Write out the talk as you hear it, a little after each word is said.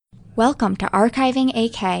Welcome to Archiving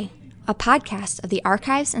AK, a podcast of the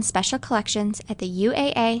Archives and Special Collections at the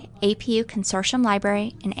UAA APU Consortium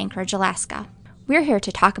Library in Anchorage, Alaska. We're here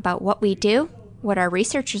to talk about what we do, what our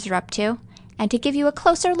researchers are up to, and to give you a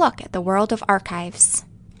closer look at the world of archives.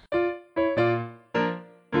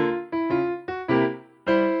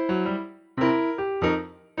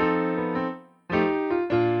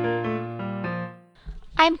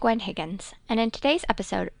 I'm Gwen Higgins, and in today's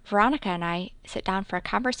episode, Veronica and I sit down for a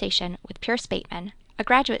conversation with Pierce Bateman, a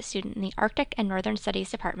graduate student in the Arctic and Northern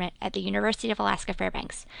Studies Department at the University of Alaska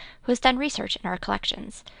Fairbanks, who has done research in our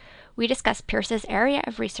collections. We discuss Pierce's area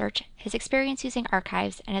of research, his experience using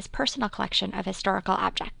archives, and his personal collection of historical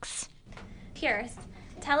objects. Pierce,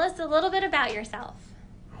 tell us a little bit about yourself.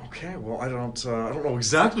 Okay, well, I don't know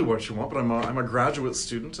exactly what you want, but I'm a graduate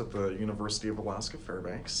student at the University of Alaska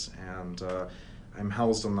Fairbanks, and I'm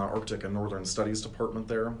housed in the Arctic and Northern Studies Department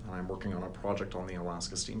there, and I'm working on a project on the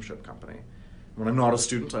Alaska Steamship Company. When I'm not a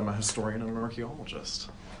student, I'm a historian and an archaeologist.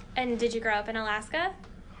 And did you grow up in Alaska?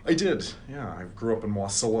 I did, yeah. I grew up in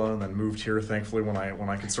Wasilla and then moved here, thankfully, when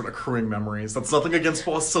I could start accruing memories. That's nothing against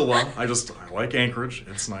Wasilla. I like Anchorage.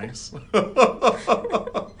 It's nice.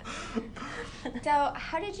 So,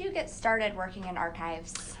 how did you get started working in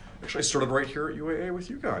archives? Actually, I started right here at UAA with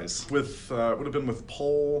you guys. Would have been with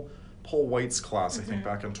Paul White's class, I think,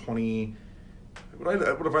 back in it would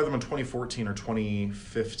have either been 2014 or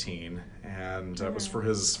 2015, and it was for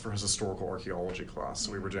his historical archaeology class.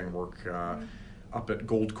 So we were doing work up at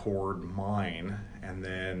Gold Cord Mine, and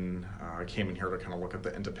then I came in here to kind of look at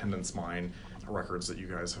the Independence Mine records that you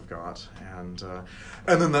guys have got, and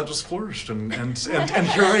then that just flourished, and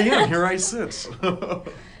here I am, here I sit.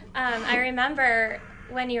 I remember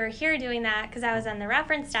when you were here doing that, because I was on the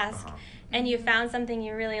reference desk, and you found something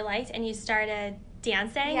you really liked, and you started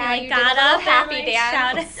dancing. Yeah, you did got a up happy and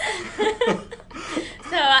dance. shouted.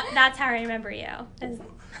 So that's how I remember you.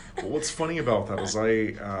 Well, what's funny about that is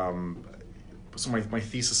so my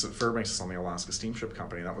thesis at Fairbanks is on the Alaska Steamship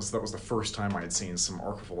Company. That was the first time I had seen some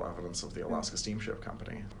archival evidence of the Alaska Steamship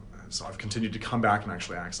Company. So I've continued to come back and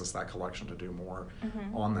actually access that collection to do more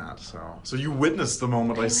on that. So you witnessed the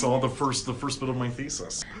moment I saw the first bit of my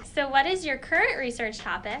thesis. So what is your current research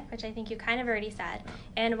topic, which I think you kind of already said,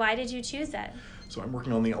 and why did you choose it? So I'm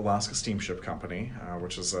working on the Alaska Steamship Company,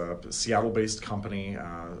 which is a Seattle-based company,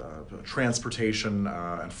 transportation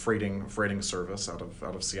and freighting service out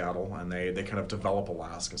of Seattle, and they kind of develop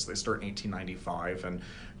Alaska. So they start in 1895 and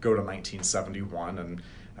go to 1971, and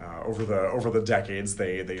over the decades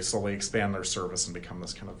they slowly expand their service and become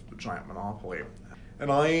this kind of giant monopoly. And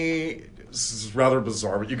this is rather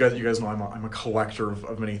bizarre, but you guys know I'm a collector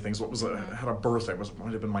of many things. Had a birthday,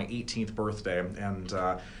 might have been my 18th birthday, and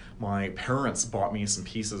my parents bought me some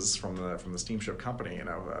pieces from the steamship company,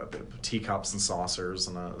 the teacups and saucers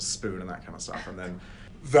and a spoon and that kind of stuff, and then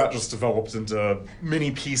that just developed into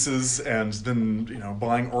many pieces, and then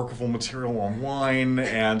buying archival material online,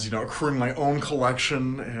 and accruing my own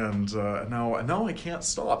collection, and now I can't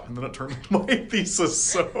stop, and then it turned into my thesis.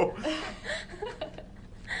 So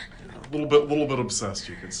a little bit obsessed,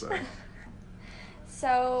 you could say.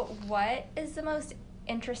 So, what is the most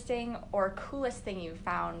interesting or coolest thing you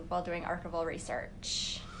found while doing archival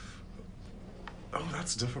research? Oh,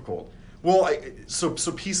 that's difficult. Well, so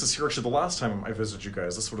pieces here. Actually, the last time I visited you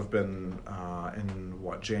guys, this would have been in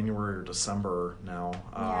January or December now.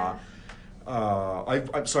 Yeah.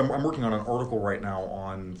 I'm working on an article right now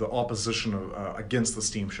on the opposition against the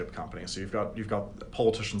steamship company. So you've got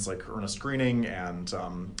politicians like Ernest Greening and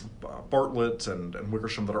Bartlett and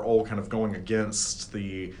Wickersham that are all kind of going against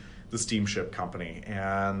the steamship company,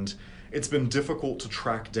 and it's been difficult to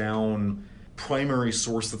track down primary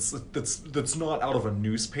source that's not out of a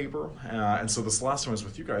newspaper, and so this last time I was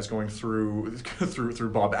with you guys going through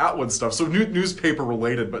Bob Atwood stuff, so newspaper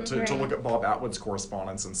related, but to look at Bob Atwood's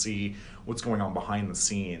correspondence and see what's going on behind the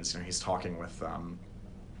scenes. He's talking with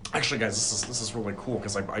actually, guys, this is really cool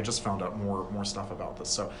because I just found out more stuff about this.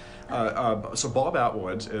 So Bob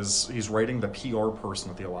Atwood he's writing the PR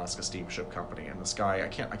person at the Alaska Steamship Company, and this guy I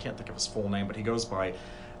can't think of his full name, but he goes by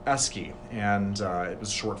Esky, and it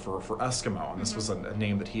was short for Eskimo, and this was a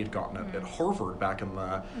name that he had gotten at Harvard back in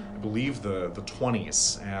I believe the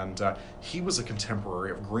 20s, and he was a contemporary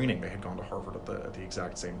of Greening. They had gone to Harvard at the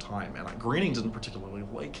exact same time, and Greening didn't particularly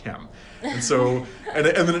like him, and so and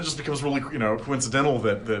then it just becomes really coincidental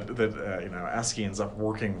that Esky ends up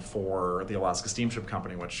working for the Alaska Steamship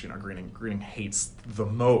Company, which Greening hates the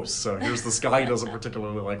most. So here's this guy he doesn't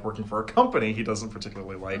particularly like working for a company he doesn't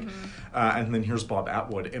particularly like, and then here's Bob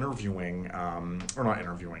Atwood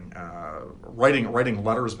writing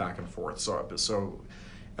letters back and forth. So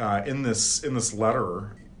in this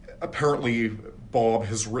letter, apparently Bob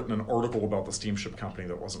has written an article about the steamship company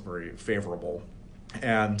that wasn't very favorable.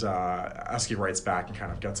 And Esky writes back and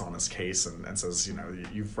kind of gets on his case and says,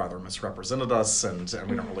 you've rather misrepresented us, and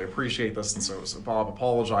we don't really appreciate this. And so Bob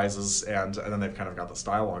apologizes, and then they've kind of got this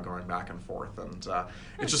dialogue going back and forth. And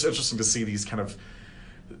it's just interesting to see these kind of,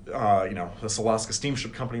 this Alaska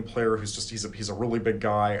Steamship Company player who's just he's a really big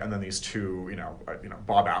guy, and then these two,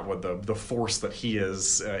 Bob Atwood, the force that he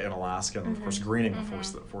is in Alaska, and of course Greening, the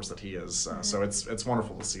force that he is. So it's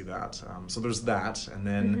wonderful to see that. So there's that, and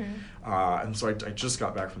then and so I just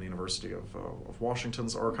got back from the University of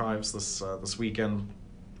Washington's archives this weekend,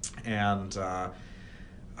 and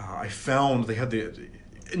I found they had the.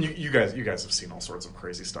 And you guys have seen all sorts of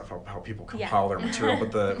crazy stuff, how people compile their material,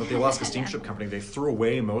 but the Alaska Steamship Company, they threw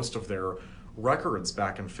away most of their records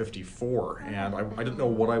back in '54, and I didn't know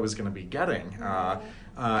what I was going to be getting,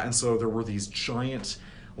 and so there were these giant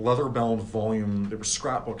leather-bound volume, there were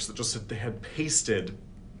scrapbooks that they had pasted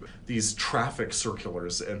these traffic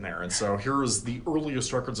circulars in there, and so here is the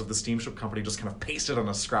earliest records of the steamship company just kind of pasted on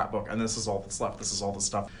a scrapbook, and this is all that's left. This is all the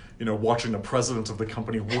stuff, watching the president of the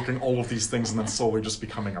company working all of these things and then slowly just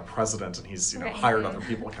becoming a president, and he's hired other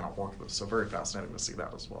people to kind of work with. So very fascinating to see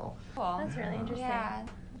that as well. Cool. That's really interesting. Yeah.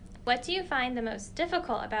 What do you find the most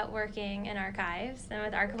difficult about working in archives and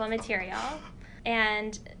with archival material,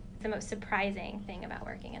 and the most surprising thing about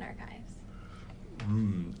working in archives?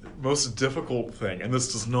 Most difficult thing, and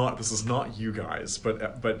this is not you guys, but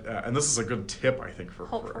and this is a good tip, I think, for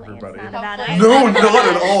everybody. It's not about us. No, not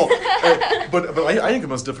at all. But I think the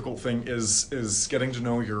most difficult thing is getting to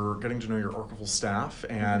know your archival staff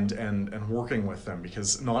and working with them,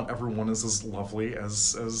 because not everyone is as lovely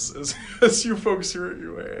as you folks here at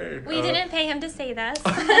UAA. We didn't pay him to say this.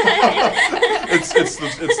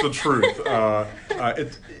 It's the truth.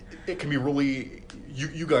 It can be really.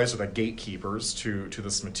 You guys are the gatekeepers to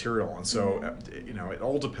this material, and so it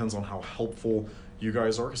all depends on how helpful you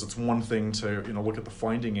guys are, because it's one thing to look at the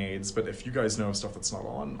finding aids, but if you guys know stuff that's not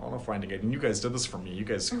on a finding aid, and you guys did this for me, you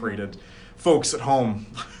guys created, folks at home,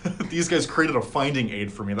 these guys created a finding aid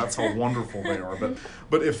for me. That's how wonderful they are.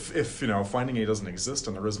 But if finding aid doesn't exist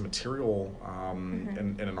and there is material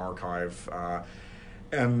in an archive.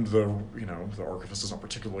 And the archivist is not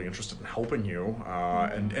particularly interested in helping you,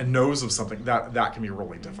 and knows of something that can be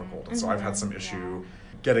really difficult. And so I've had some issue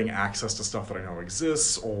getting access to stuff that I know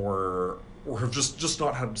exists, or have just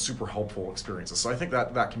not had super helpful experiences. So I think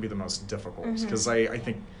that can be the most difficult, because I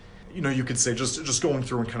think you could say just going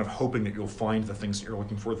through and kind of hoping that you'll find the things that you're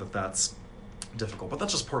looking for, that's difficult. But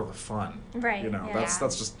that's just part of the fun, right? That's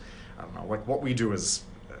just, I don't know, like what we do as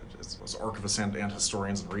archivists and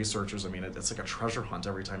historians and researchers. I mean, it's like a treasure hunt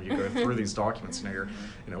every time you go through these documents.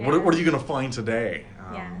 What are you going to find today?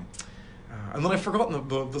 And then I've forgotten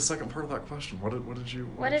the second part of that question.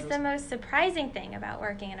 What is the most surprising thing about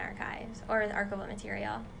working in archives or with archival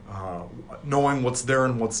material? Knowing what's there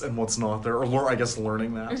and what's not there, or I guess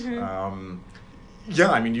learning that.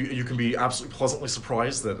 Yeah, I mean, you can be absolutely pleasantly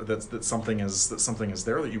surprised that something is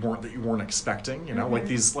there that you weren't expecting. Like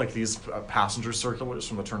these passenger circulars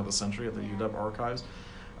from the turn of the century at the UW archives.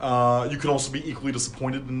 You can also be equally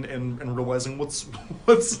disappointed in realizing what's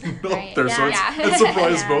not there. So it's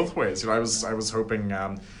surprised both ways. I was hoping,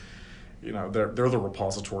 they're the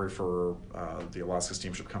repository for the Alaska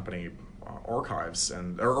Steamship Company archives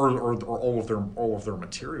and or all of their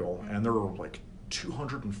material, and there were like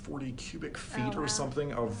 240 cubic feet or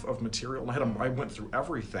something of material, and I went through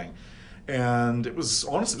everything, and it was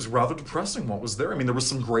rather depressing what was there. I mean, there was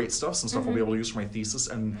some great stuff, some stuff I'll be able to use for my thesis,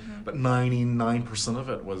 but 99% of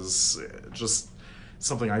it was just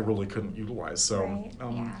something I really couldn't utilize. So,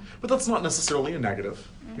 but that's not necessarily a negative,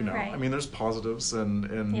 I mean, there's positives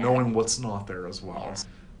in knowing what's not there as well.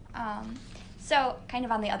 So, kind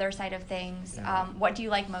of on the other side of things, what do you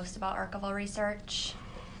like most about archival research?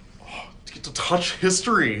 To get to touch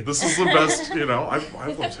history. This is the best.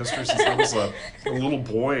 I've loved history since I was a little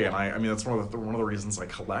boy, and I mean that's one of the reasons I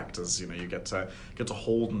collect is you get to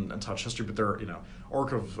hold and touch history. But they're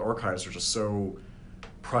archives are just so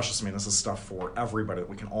precious. I mean, this is stuff for everybody that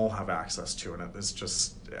we can all have access to, and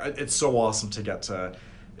it's so awesome to get to.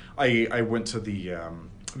 I went to the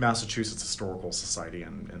Massachusetts Historical Society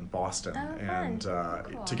in Boston, and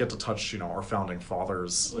cool. To get to touch our founding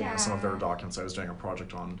fathers, some of their documents. I was doing a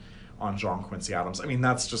project on John Quincy Adams. I mean,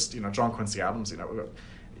 that's just John Quincy Adams.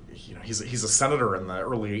 He's a senator in the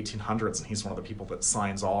early 1800s, and he's one of the people that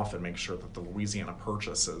signs off and makes sure that the Louisiana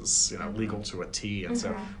Purchase is legal to a T. And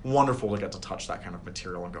so wonderful to get to touch that kind of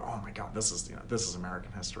material and go, oh my God, this is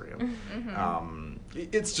American history. And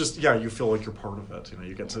it's just you feel like you're part of it.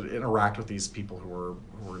 You get to interact with these people who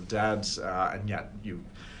are dead, and yet you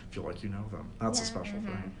feel like you know them. That's a special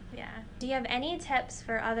thing. Yeah. Do you have any tips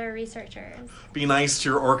for other researchers? Be nice to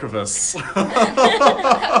your archivists.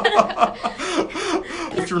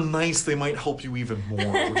 If you're nice, they might help you even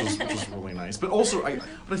more, which is really nice. But also, I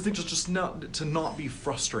think just not be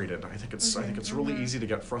frustrated. I think it's really easy to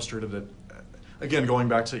get frustrated at, again, going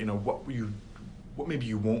back to what maybe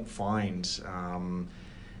you won't find,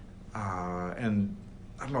 and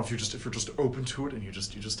I don't know, if you're just open to it and you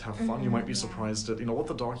just have fun, you might be surprised at let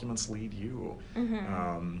the documents lead you,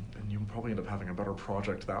 and you'll probably end up having a better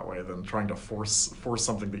project that way than trying to force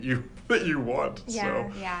something that you want.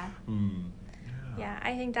 Yeah,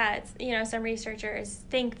 I think that some researchers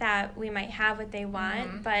think that we might have what they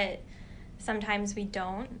want, but sometimes we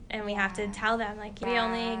don't, and we have to tell them we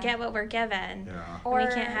only get what we're given, or we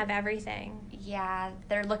can't have everything. Yeah,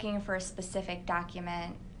 they're looking for a specific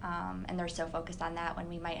document. And they're so focused on that when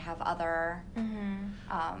we might have other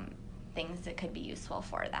things that could be useful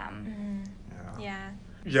for them.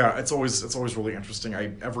 Yeah, it's always really interesting.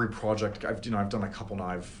 Every project I've done a couple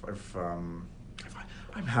now.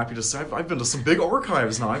 I'm happy to say I've been to some big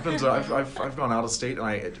archives now. I've gone out of state, and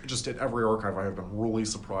at every archive I have been really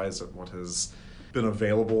surprised at what has been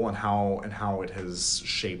available and how it has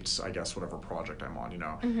shaped, I guess, whatever project I'm on.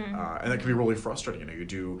 And it can be really frustrating. You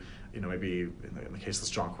do. Maybe in the case of this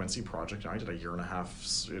John Quincy project, I did a year and a half,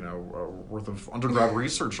 worth of undergrad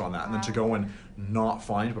research on that, and then to go and not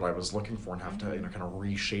find what I was looking for and have to, kind of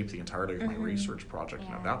reshape the entirety of my research project.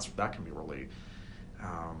 That can be really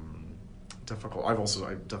difficult. I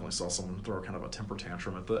definitely saw someone throw kind of a temper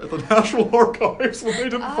tantrum at the National Archives when they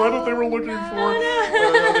didn't find what they were looking for.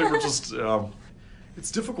 They were just. It's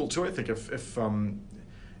difficult too, I think, if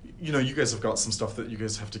you guys have got some stuff that you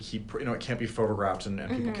guys have to keep, it can't be photographed and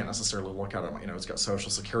people can't necessarily look at it. It's got social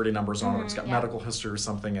security numbers on it, it's got medical history or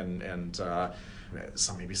something, and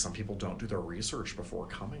maybe some people don't do their research before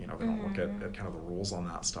coming, they don't look at kind of the rules on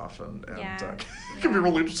that stuff, and it can be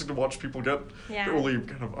really interesting to watch people get really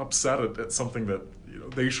kind of upset at something that,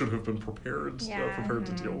 they should have been prepared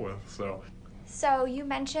to deal with, So you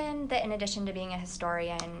mentioned that in addition to being a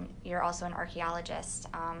historian, you're also an archaeologist.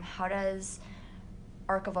 How does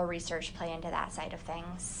archival research play into that side of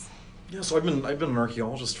things? Yeah, so I've been an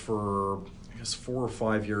archaeologist for, I guess, 4 or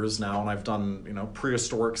 5 years now, and I've done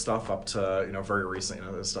prehistoric stuff up to very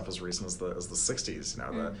recent, stuff as recent as the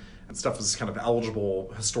 60s. And stuff is kind of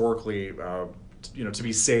eligible historically, to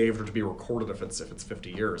be saved or to be recorded if it's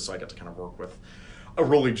 50 years. So I get to kind of work with a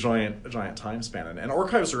really giant time span, and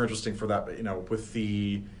archives are interesting for that. With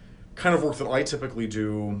the kind of work that I typically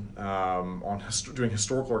do on doing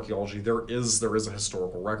historical archaeology, there is a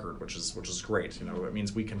historical record, which is great. It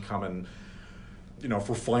means we can come and, if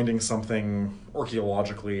we're finding something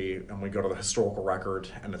archaeologically and we go to the historical record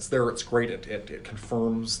and it's there, it's great. It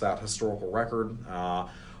confirms that historical record.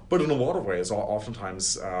 But in a lot of ways,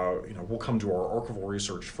 oftentimes, we'll come to our archival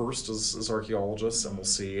research first as archaeologists, and we'll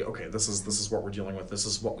see, okay, this is what we're dealing with, this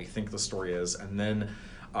is what we think the story is, and then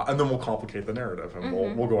we'll complicate the narrative, and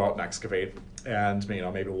we'll go out and excavate, and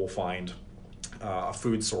maybe we'll find a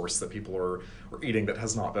food source that people are eating that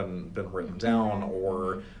has not been written down,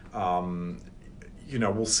 or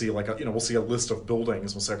we'll see we'll see a list of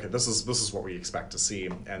buildings. We'll say, okay, this is what we expect to see,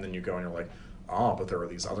 and then you go and you're like, but there are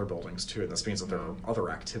these other buildings too, and this means that there are other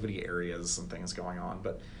activity areas and things going on.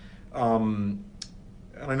 But and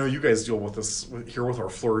I know you guys deal with this here with our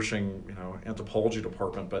flourishing, anthropology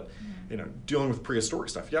department, but dealing with prehistoric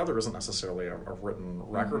stuff, there isn't necessarily a written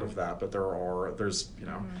record of that, but there's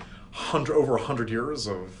over 100 years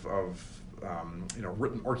of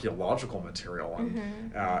written archaeological material,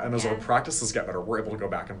 and as our practices get better, we're able to go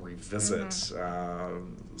back and revisit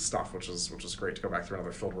stuff, which is great, to go back through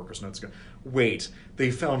another field worker's notes and go, wait, they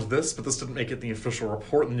found this, but this didn't make it in the official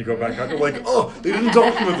report, and then you go back out and you're like, oh, they didn't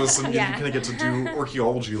document this, and you kind of get to do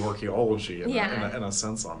archaeology of archaeology in a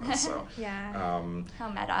sense on this. So how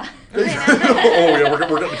meta. Oh yeah,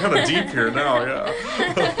 we're getting kind of deep here now.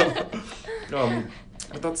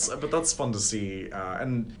 But that's fun to see,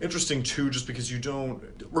 and interesting too, just because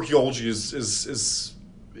archaeology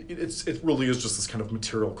it really is just this kind of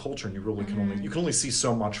material culture, and you really can only see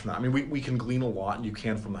so much from that. I mean, we can glean a lot, and you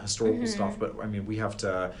can from the historical stuff, but I mean, we have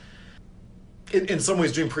to. In some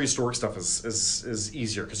ways, doing prehistoric stuff is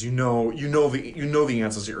easier, because you know the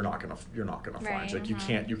answers that you're not gonna find. Like you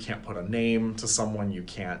can't put a name to someone. You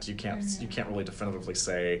can't really definitively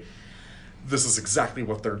say, this is exactly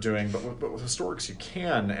what they're doing, but with historics you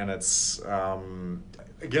can, and it's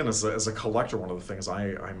again, as a collector, one of the things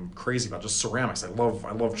I'm crazy about, just ceramics. I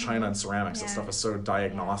love China and ceramics. That stuff is so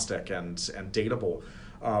diagnostic and dateable.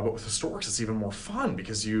 But with historics, it's even more fun,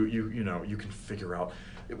 because you can figure out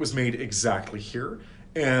it was made exactly here,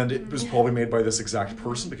 And it was probably made by this exact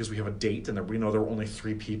person because we have a date, and we know there were only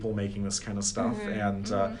 3 people making this kind of stuff.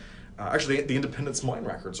 And actually, the Independence Mine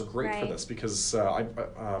records are great for this because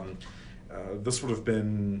this would have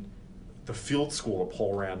been the field school that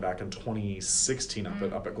Paul ran back in 2016 up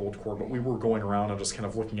at Goldcorp. But we were going around and just kind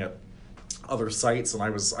of looking at other sites, and I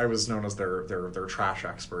was known as their trash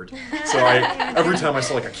expert. So every time I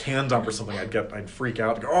saw like a can dump or something, I'd freak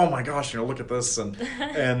out and go, oh my gosh, look at this, and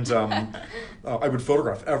I would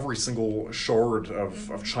photograph every single shard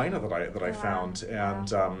of china that I found,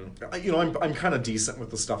 and I'm kind of decent with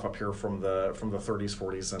the stuff up here from the 30s,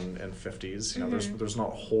 40s, and 50s. There's not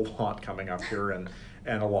a whole lot coming up here, and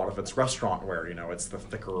a lot of it's restaurant ware. It's the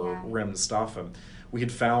thicker rimmed stuff, and we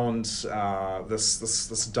had found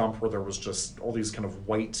this dump where there was just all these kind of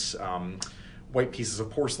white pieces of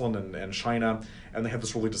porcelain and china, and they had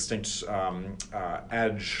this really distinct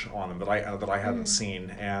edge on them that I hadn't seen.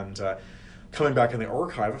 And coming back in the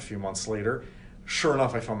archive a few months later, sure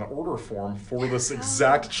enough, I found the order form for this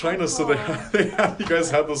exact china. So you guys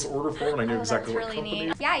had this order form, and I knew exactly what company.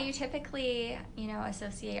 Neat. Yeah, you typically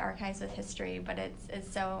associate archives with history, but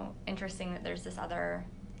it's so interesting that there's this other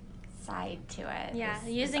side to it. Yeah,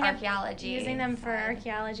 using archaeology. Using them for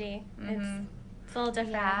archaeology. It's a little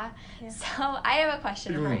different. Yeah. So I have a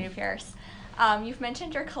question for you, Pierce. You've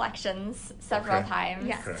mentioned your collections several times.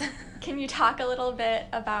 Yes. Okay. Can you talk a little bit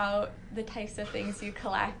about the types of things you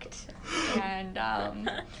collect and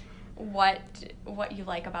what you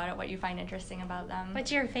like about it, what you find interesting about them?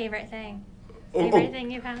 What's your favorite thing? Favorite thing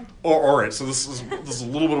you found? All right. So this is a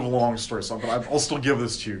little bit of a long story, but I'll still give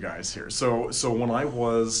this to you guys here. So when I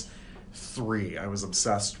was 3, I was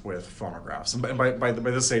obsessed with phonographs, and by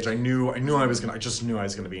this age, I just knew I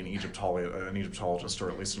was gonna be an Egyptologist, or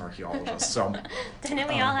at least an archaeologist. So didn't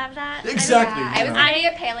we all have that? Exactly. I was going to be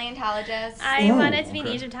a paleontologist. I wanted to be an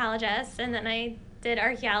Egyptologist, and then I did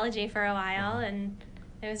archaeology for a while, and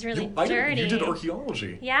it was really dirty. You did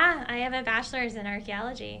archaeology? Yeah, I have a bachelor's in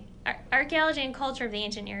archaeology, archaeology and culture of the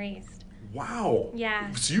ancient Near East. Wow. Yeah.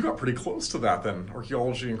 So you got pretty close to that then,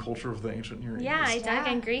 archaeology and culture of the ancient Near East. Yeah, I dug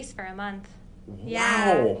in Greece for a month.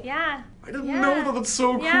 Wow. Yeah. I didn't know that. That's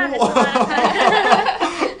so cool. Yeah, it's a lot of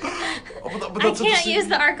fun. But I can't use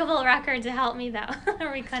the archival record to help me though,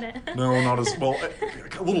 or we couldn't. No, not as well.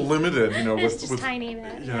 A little limited, It's with tiny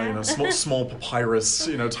bit. small papyrus,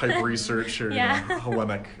 type research or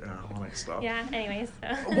Hellenic stuff. Yeah. Anyways.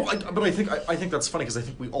 So. But I think that's funny because I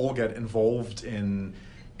think we all get involved in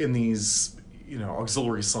these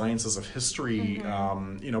auxiliary sciences of history,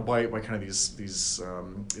 by kind of these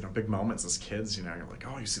big moments as kids. You're like,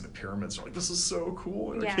 oh, you see the pyramids, you're like, this is so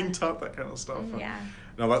cool. King Tut, that kind of stuff. Yeah.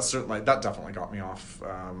 No, that definitely got me off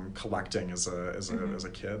collecting as a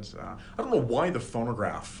kid. I don't know why the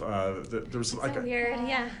phonograph. There's so weird.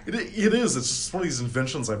 Yeah. It is. It's just one of these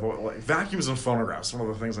inventions vacuums and phonographs. One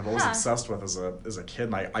of the things I've always obsessed with as a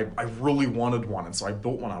kid, and I really wanted one, and so I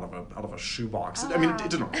built one out of a shoebox. Oh. I mean, it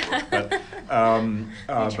didn't work, but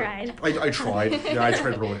You tried. I tried. Yeah, I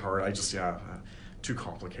tried really hard. I just too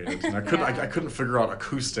complicated. And I couldn't figure out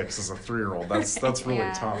acoustics as a 3-year-old. That's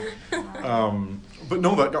really tough. But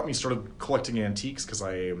no, that got me started collecting antiques because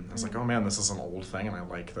I was like, oh man, this is an old thing, and I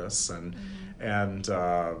like this, and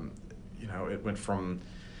it went from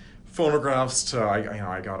phonographs to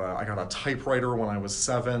I got a typewriter when I was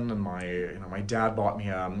 7, and my dad bought me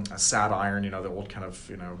a sat iron, the old kind of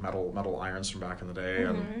metal irons from back in the day,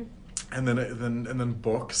 and then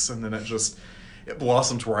books, and then it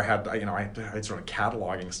blossomed to where I had sort of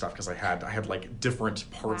cataloging stuff because I had like different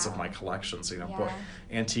parts of my collection. So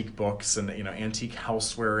antique books and antique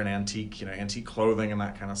houseware and antique clothing and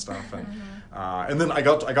that kind of stuff. And then I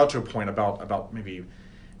got to a point about maybe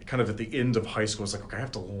kind of at the end of high school. I was like, okay, I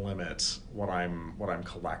have to limit what I'm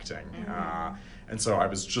collecting. And so I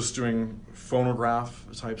was just doing phonograph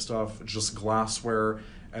type stuff, just glassware,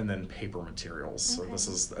 and then paper materials. Okay.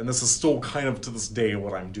 So this is still kind of to this day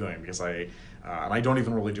what I'm doing because and I don't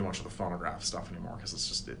even really do much of the phonograph stuff anymore because it's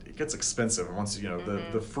just it gets expensive, and once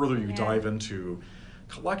the further you dive into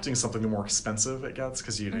collecting something, the more expensive it gets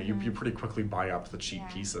because you pretty quickly buy up the cheap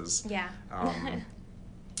pieces. Yeah.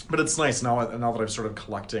 But it's nice now that I've started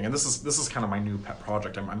collecting, and this is kind of my new pet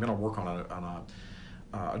project. I'm going to work on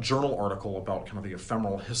a journal article about kind of the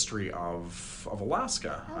ephemeral history of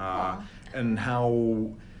Alaska, and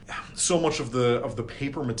how so much of the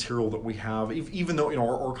paper material that we have, even though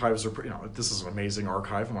our archives are this is an amazing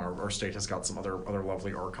archive, and our state has got some other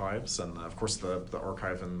lovely archives, and of course the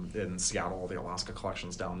archive in Seattle, the Alaska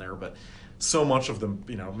collections down there, but so much of the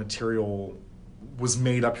material was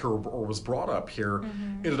made up here or was brought up here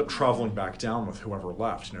ended up traveling back down with whoever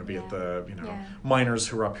left, be it the miners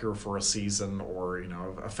who were up here for a season, or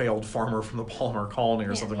a failed farmer from the Palmer colony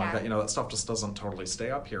or something like that. That stuff just doesn't totally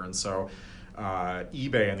stay up here. And so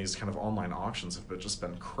eBay and these kind of online auctions have just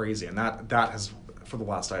been crazy, and that has, for the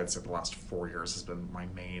last, I'd say the last 4 years, has been my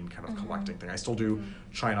main kind of collecting thing. I still do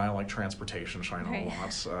China. I like transportation China a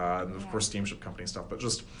lot, and of course steamship company stuff, but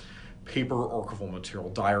just paper, archival material,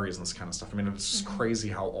 diaries, and this kind of stuff. I mean, it's just crazy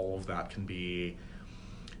how all of that can be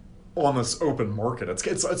on this open market.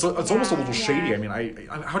 It's almost a little shady. I mean,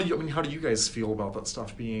 how do you guys feel about that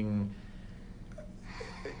stuff being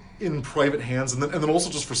in private hands, and then also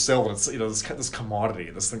just for sale? That it's this commodity.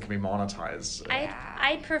 This thing can be monetized.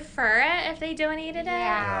 I'd prefer it if they donated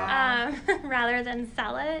it rather than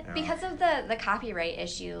sell it, because of the copyright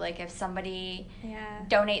issue. Like if somebody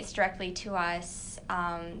donates directly to us,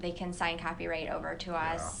 they can sign copyright over to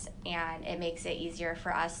us, and it makes it easier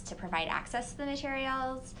for us to provide access to the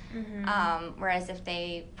materials. Whereas if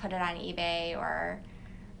they put it on eBay or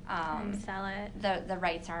sell it, the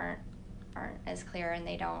rights aren't as clear, and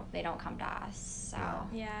they don't come to us. So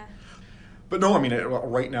But no, I mean,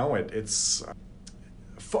 right now it's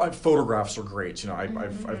photographs are great.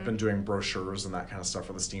 I've been doing brochures and that kind of stuff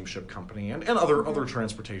for the steamship company and other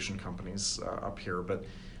transportation companies up here, but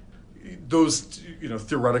those,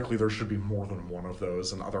 theoretically there should be more than one of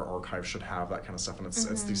those, and other archives should have that kind of stuff. And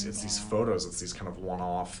it's these photos, it's these kind of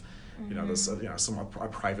one-off, a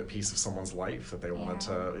private piece of someone's life that they wanted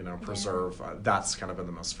to preserve. That's kind of been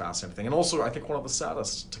the most fascinating thing, and also I think one of the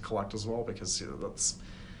saddest to collect as well, because that's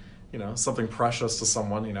something precious to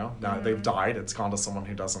someone. Now they've died, it's gone to someone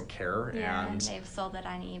who doesn't care, and they've sold it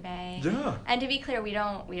on eBay. Yeah. And to be clear, we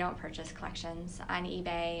don't purchase collections on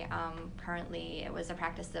eBay. Currently, it was a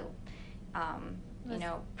practice that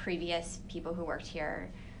previous people who worked here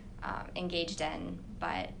engaged in,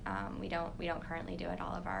 but we don't currently do it.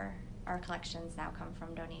 All of our collections now come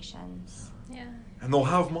from donations. Yeah. And they'll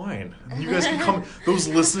have mine. And you guys can come, those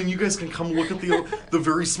listening, you guys can come look at the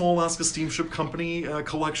very small Alaska Steamship Company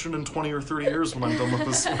collection in 20 or 30 years when I'm done with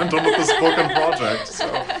this book and project. So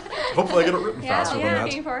hopefully I get it written faster than that.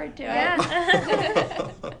 Looking forward to it.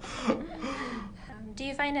 Do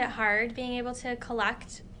you find it hard being able to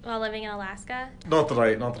collect while living in Alaska? Not that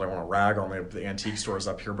I want to rag on the antique stores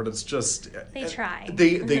up here, but it's just they try.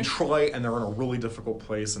 They try, and they're in a really difficult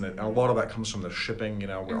place, and a lot of that comes from the shipping.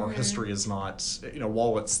 Where our history is not,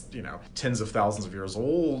 while it's tens of thousands of years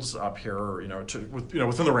old up here,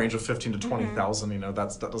 within the range of 15 to 20,000.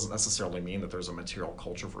 That doesn't necessarily mean that there's a material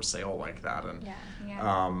culture for sale like that, and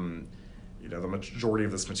the majority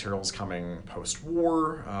of this material is coming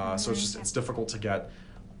post-war, so it's difficult to get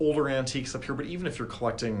older antiques up here. But even if you're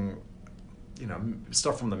collecting,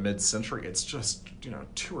 stuff from the mid-century, it's just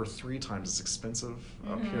 2 or 3 times as expensive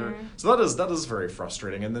up here. So that is very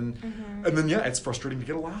frustrating. And then it's frustrating to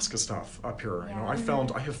get Alaska stuff up here. I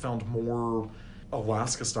have found more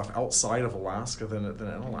Alaska stuff outside of Alaska than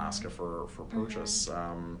in Alaska for purchase.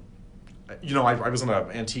 I was in an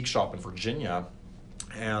antique shop in Virginia,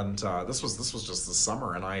 and this was just this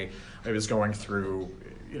summer, and I was going through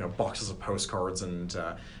boxes of postcards, and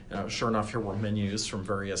sure enough, here were menus from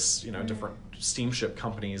various different steamship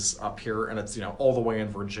companies up here, and it's all the way in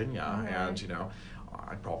Virginia, and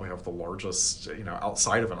I probably have the largest,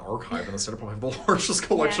 outside of an archive in the state, I probably have the largest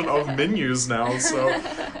collection of menus now. So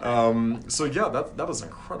that is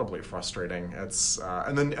incredibly frustrating. It's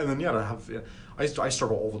and then to have, I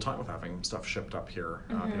struggle all the time with having stuff shipped up here.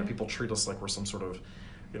 People treat us like we're some sort of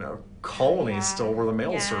colony still, where the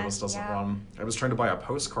mail service doesn't run. I was trying to buy a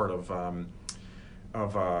postcard of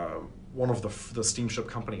one of the steamship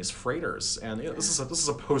company's freighters, and this is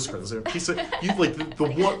a postcard. This is a piece of it's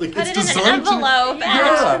designed in an envelope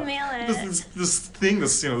and mail it. This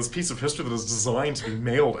piece of history that is designed to be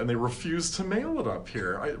mailed, and they refused to mail it up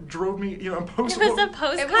here. It drove me, It was a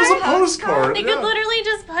postcard. It was a postcard. They could literally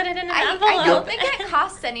just put it in an envelope. I don't think it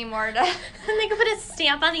costs anymore to. And they could put a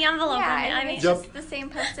stamp on the envelope. Yeah, it's just the same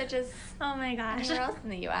postage as. Oh my gosh. Anywhere else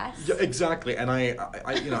in the U.S. Yeah, exactly. And I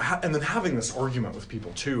and then having this argument with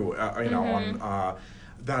people too, on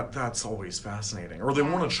that's always fascinating. Or they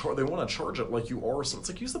want to charge it like you are. So it's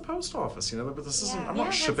like, use the post office, but this isn't. I'm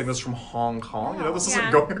not shipping this from Hong Kong. This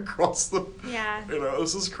isn't going across the. Yeah.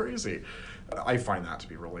 This is crazy. I find that to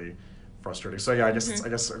be really frustrating. So I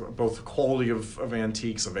guess both quality of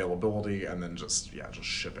antiques, availability, and then just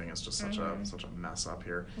shipping is just such a mess up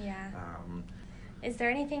here. Yeah. Is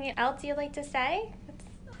there anything else you'd like to say?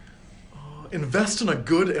 Invest in a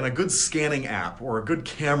good scanning app or a good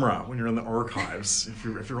camera when you're in the archives. if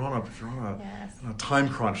you're on Yes. a time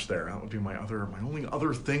crunch there, that would be my only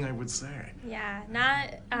other thing I would say. Yeah,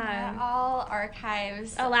 not all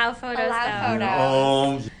archives allow photos allow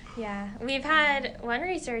though. photos. Oh, Yeah, we've had one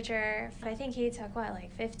researcher, I think he took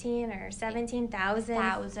 15 or 17,000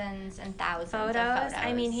 thousands and thousands photos. of photos.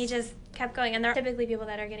 I mean, he just kept going, and they're typically people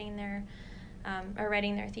that are getting their or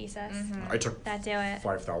writing their thesis I took that do it.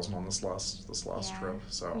 5,000 on this last Yeah. trip.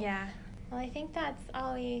 So Yeah. Well, I think that's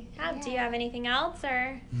all we have. Do you Yeah. have anything else,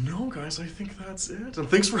 or? no, guys, I think that's it. And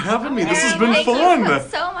thanks for having me. This has Yeah, been Thank fun. you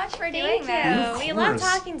so much for doing Thank this. Of you. We love course.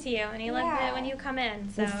 talking to you, and you love Yeah. it when you come in.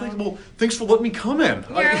 So. Thanks for letting me come in.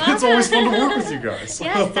 You're It's always fun to welcome. work with you guys.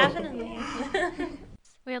 Yes, definitely.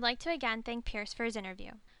 We would like to again thank Pierce for his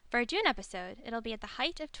interview. For our June episode, it'll be at the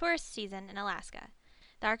height of tourist season in Alaska.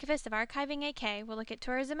 The Archivist of Archiving AK will look at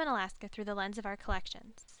tourism in Alaska through the lens of our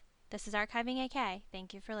collections. This is Archiving AK.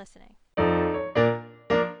 Thank you for listening.